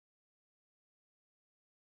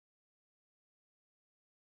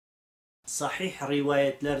sahih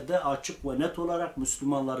rivayetlerde açık ve net olarak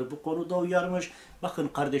Müslümanları bu konuda uyarmış. Bakın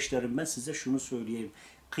kardeşlerim, ben size şunu söyleyeyim.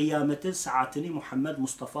 Kıyametin saatini Muhammed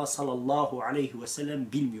Mustafa sallallahu aleyhi ve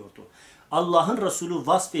sellem bilmiyordu. Allah'ın Resulü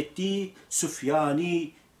vasfettiği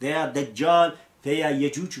Süfyani veya Deccal veya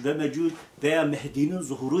Yecüc ve Mecüc veya Mehdi'nin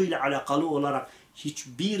zuhuru ile alakalı olarak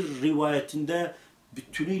hiçbir rivayetinde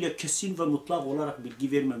bütünüyle kesin ve mutlak olarak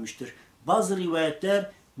bilgi vermemiştir. Bazı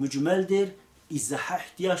rivayetler mücmeldir, izaha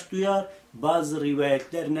ihtiyaç duyar. Bazı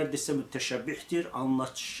rivayetler neredeyse müteşebbihtir,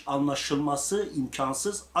 anlaşılması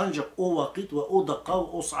imkansız. Ancak o vakit ve o dakika,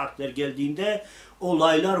 o saatler geldiğinde,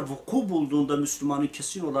 olaylar vuku bulduğunda Müslümanın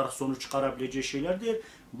kesin olarak sonuç çıkarabileceği şeylerdir.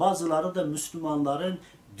 Bazıları da Müslümanların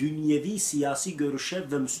dünyevi siyasi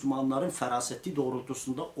görüşe ve Müslümanların feraseti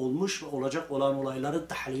doğrultusunda olmuş ve olacak olan olayların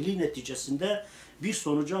tahlili neticesinde bir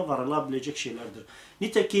sonuca varılabilecek şeylerdir.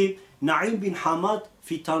 Nitekim Naim bin Hamad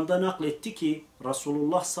Fitan'da nakletti ki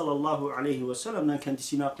Resulullah sallallahu aleyhi ve sellem'den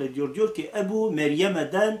kendisi naklediyor. Diyor ki Ebu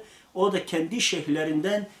Meryeme'den, o da kendi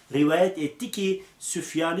şeyhlerinden rivayet etti ki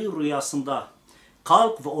Süfyani rüyasında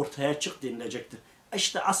kalk ve ortaya çık denilecektir.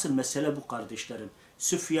 İşte asıl mesele bu kardeşlerim.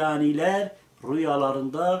 Süfyaniler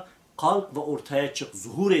rüyalarında kalk ve ortaya çık,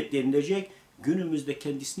 zuhur et denilecek. Günümüzde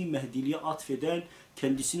kendisini Mehdiliğe atfeden,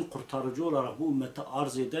 kendisini kurtarıcı olarak bu ümmete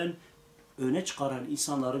arz eden, öne çıkaran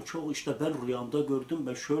insanların çoğu işte ben rüyamda gördüm,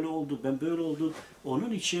 ben şöyle oldu, ben böyle oldu.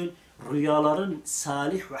 Onun için rüyaların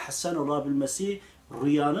salih ve hasen olabilmesi,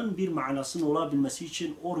 rüyanın bir manasının olabilmesi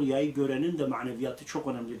için o rüyayı görenin de maneviyatı çok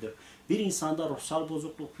önemlidir. Bir insanda ruhsal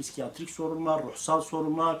bozukluk, psikiyatrik sorunlar, ruhsal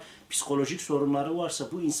sorunlar, psikolojik sorunları varsa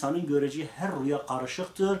bu insanın göreceği her rüya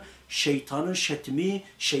karışıktır. Şeytanın şetmi,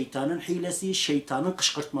 şeytanın hilesi, şeytanın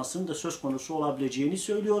kışkırtmasının da söz konusu olabileceğini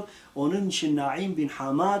söylüyor. Onun için Naim bin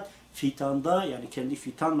Hamad Fitan'da, yani kendi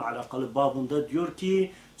Fitan'la alakalı babında diyor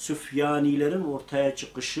ki Süfyanilerin ortaya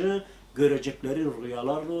çıkışı görecekleri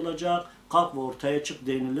rüyalarla olacak. Kalk ve ortaya çık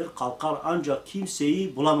denilir. Kalkar ancak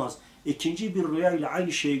kimseyi bulamaz. İkinci bir rüya ile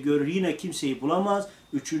aynı şeyi görür, yine kimseyi bulamaz.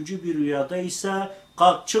 Üçüncü bir rüyada ise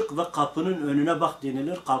kalk çık ve kapının önüne bak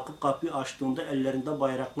denilir. Kalkıp kapıyı açtığında ellerinde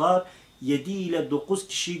bayraklar 7 ile 9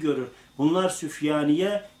 kişiyi görür. Bunlar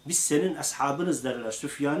Süfyani'ye biz senin ashabınız derler.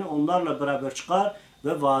 Süfyani onlarla beraber çıkar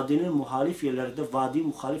ve vadinin muhalif yerlerinde, vadi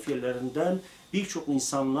muhalif yerlerinden birçok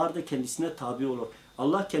insanlar da kendisine tabi olur.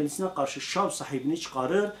 Allah kendisine karşı Şam sahibini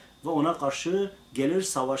çıkarır ve ona karşı gelir,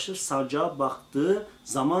 savaşır. Sancağa baktığı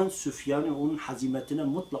zaman Süfyani onun hazimetine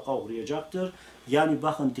mutlaka uğrayacaktır. Yani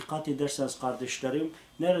bakın, dikkat ederseniz kardeşlerim,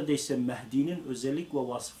 neredeyse Mehdi'nin özellik ve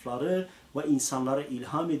vasıfları ve insanlara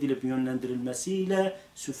ilham edilip yönlendirilmesiyle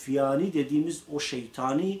Süfyani dediğimiz o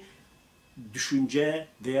şeytani düşünce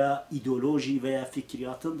veya ideoloji veya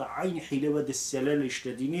fikriyatın da aynı hile ve destelerle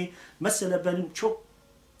işlediğini, mesela benim çok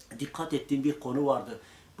dikkat ettiğim bir konu vardı.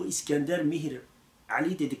 Bu İskender Mihir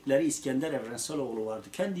Ali dedikleri İskender Evrenseloğlu vardı.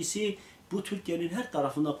 Kendisi bu Türkiye'nin her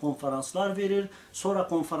tarafında konferanslar verir. Sonra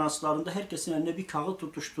konferanslarında herkesin eline bir kağıt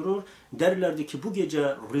tutuşturur. Derlerdi ki bu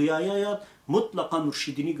gece rüyaya yat, mutlaka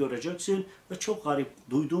mürşidini göreceksin. Ve çok garip,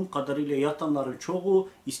 duyduğum kadarıyla yatanların çoğu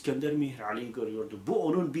İskender Mihir Ali'yi görüyordu. Bu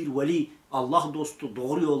onun bir veli, Allah dostu,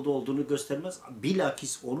 doğru yolda olduğunu göstermez.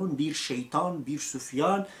 Bilakis onun bir şeytan, bir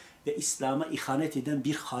Süfyan ve İslam'a ihanet eden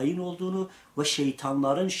bir hain olduğunu ve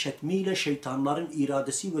şeytanların şetmiyle, şeytanların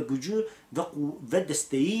iradesi ve gücü ve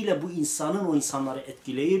desteğiyle bu insanın o insanları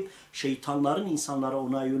etkileyip, şeytanların insanları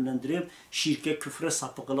ona yönlendirip, şirke, küfre,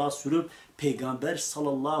 sapıklığa sürüp, Peygamber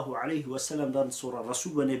sallallahu aleyhi ve sellem'den sonra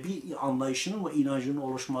Resul ve Nebi anlayışının ve inancının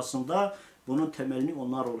oluşmasında bunun temelini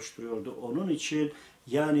onlar oluşturuyordu. Onun için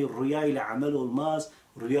yani rüya ile amel olmaz,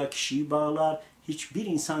 rüya kişiyi bağlar. Hiçbir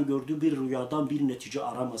insan gördüğü bir rüyadan bir netice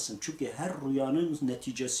aramasın. Çünkü her rüyanın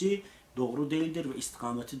neticesi doğru değildir ve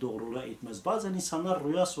istikameti doğruluğa itmez. Bazen insanlar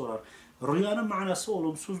rüya sorar. Rüyanın manası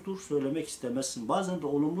olumsuzdur, söylemek istemezsin. Bazen de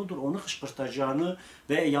olumludur, onu kışkırtacağını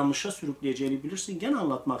ve yanlışa sürükleyeceğini bilirsin. Gene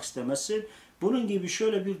anlatmak istemezsin. Bunun gibi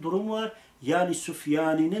şöyle bir durum var. Yani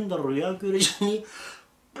Süfyani'nin de rüya göreceğini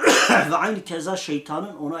ve aynı keza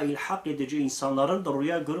şeytanın ona ilhak edeceği insanların da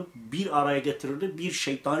rüya görüp bir araya getirildi. Bir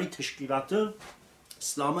şeytani teşkilatı,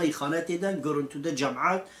 İslam'a ihanet eden, görüntüde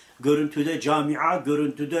cemaat, görüntüde camia,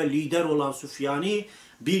 görüntüde lider olan Süfyani,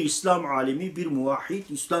 bir İslam alimi, bir muvahhid,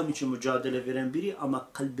 İslam için mücadele veren biri ama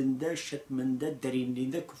kalbinde, şetminde,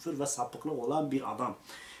 derinliğinde küfür ve sapıklık olan bir adam.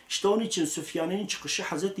 İşte onun için Süfyani'nin çıkışı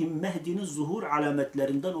Hz. Mehdi'nin zuhur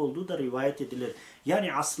alametlerinden olduğu da rivayet edilir.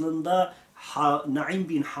 Yani aslında Naim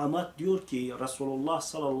bin Hamad diyor ki Resulullah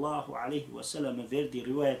sallallahu aleyhi ve sellem'e verdiği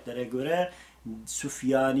rivayetlere göre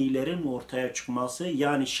Süfyanilerin ortaya çıkması,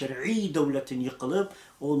 yani şer'i devletin yıkılıp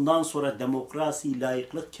ondan sonra demokrasi,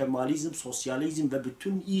 layıklık, kemalizm, sosyalizm ve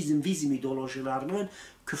bütün izm, vizm ideolojilerinin,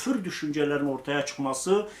 küfür düşüncelerinin ortaya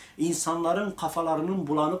çıkması, insanların kafalarının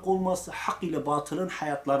bulanık olması, hak ile batılın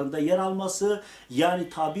hayatlarında yer alması, yani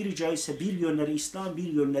tabiri caizse bir yönleri İslam,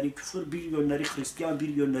 bir yönleri küfür, bir yönleri Hristiyan, bir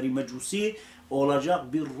yönleri Mecusi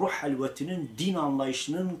olacak bir ruh helvetinin, din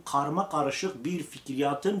anlayışının, karma karışık bir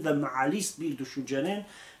fikriyatın ve mealist bir düşüncenin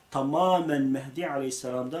tamamen Mehdi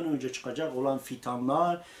Aleyhisselam'dan önce çıkacak olan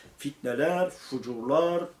fitanlar, fitneler,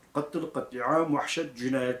 fucurlar, katliam, vahşet,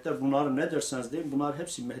 cinayetler, bunlar ne derseniz deyin, bunlar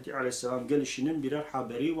hepsi Mehdi Aleyhisselam gelişinin birer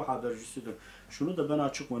haberi ve habercisidir. Şunu da ben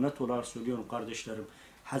açık ve net olarak söylüyorum kardeşlerim.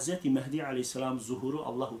 Hz. Mehdi Aleyhisselam zuhuru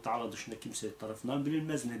Allahu Teala dışında kimse tarafından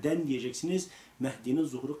bilinmez. Neden diyeceksiniz? Mehdi'nin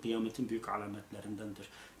zuhuru kıyametin büyük alametlerindendir.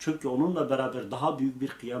 Çünkü onunla beraber daha büyük bir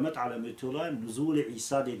kıyamet alameti olan Nuzul-i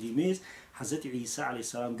İsa dediğimiz Hz. İsa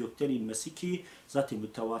Aleyhisselam gökten inmesi, ki zaten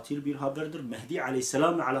mütevatir bir haberdir. Mehdi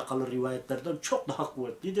Aleyhisselam'la alakalı rivayetlerden çok daha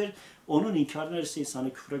kuvvetlidir. Onun inkarı neredeyse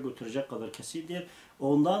insanı küfre götürecek kadar kesindir.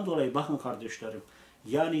 Ondan dolayı bakın kardeşlerim,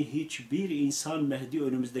 yani hiçbir insan Mehdi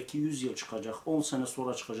önümüzdeki 100 yıl çıkacak, 10 sene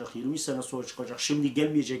sonra çıkacak, 20 sene sonra çıkacak, şimdi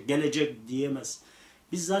gelmeyecek, gelecek diyemez.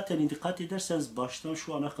 Biz zaten dikkat ederseniz baştan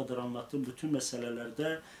şu ana kadar anlattığım bütün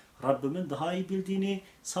meselelerde Rabbimin daha iyi bildiğini,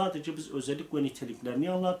 sadece biz özellik ve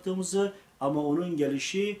niteliklerini anlattığımızı, ama onun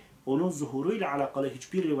gelişi, onun zuhuruyla alakalı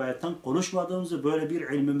hiçbir rivayetten konuşmadığımızı, böyle bir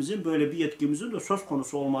ilmimizin, böyle bir yetkimizin de söz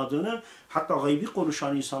konusu olmadığını, hatta gaybi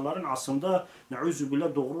konuşan insanların aslında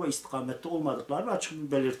neuzübillah doğru ve istikamette olmadıkları açık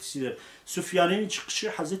bir belirtisidir. Süfyani'nin çıkışı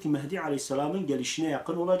Hz. Mehdi Aleyhisselam'ın gelişine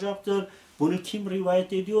yakın olacaktır. Bunu kim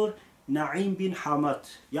rivayet ediyor? Naim bin Hamad,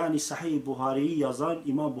 yani Sahih Buhari'yi yazan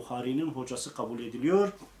İmam Buhari'nin hocası kabul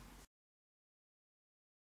ediliyor.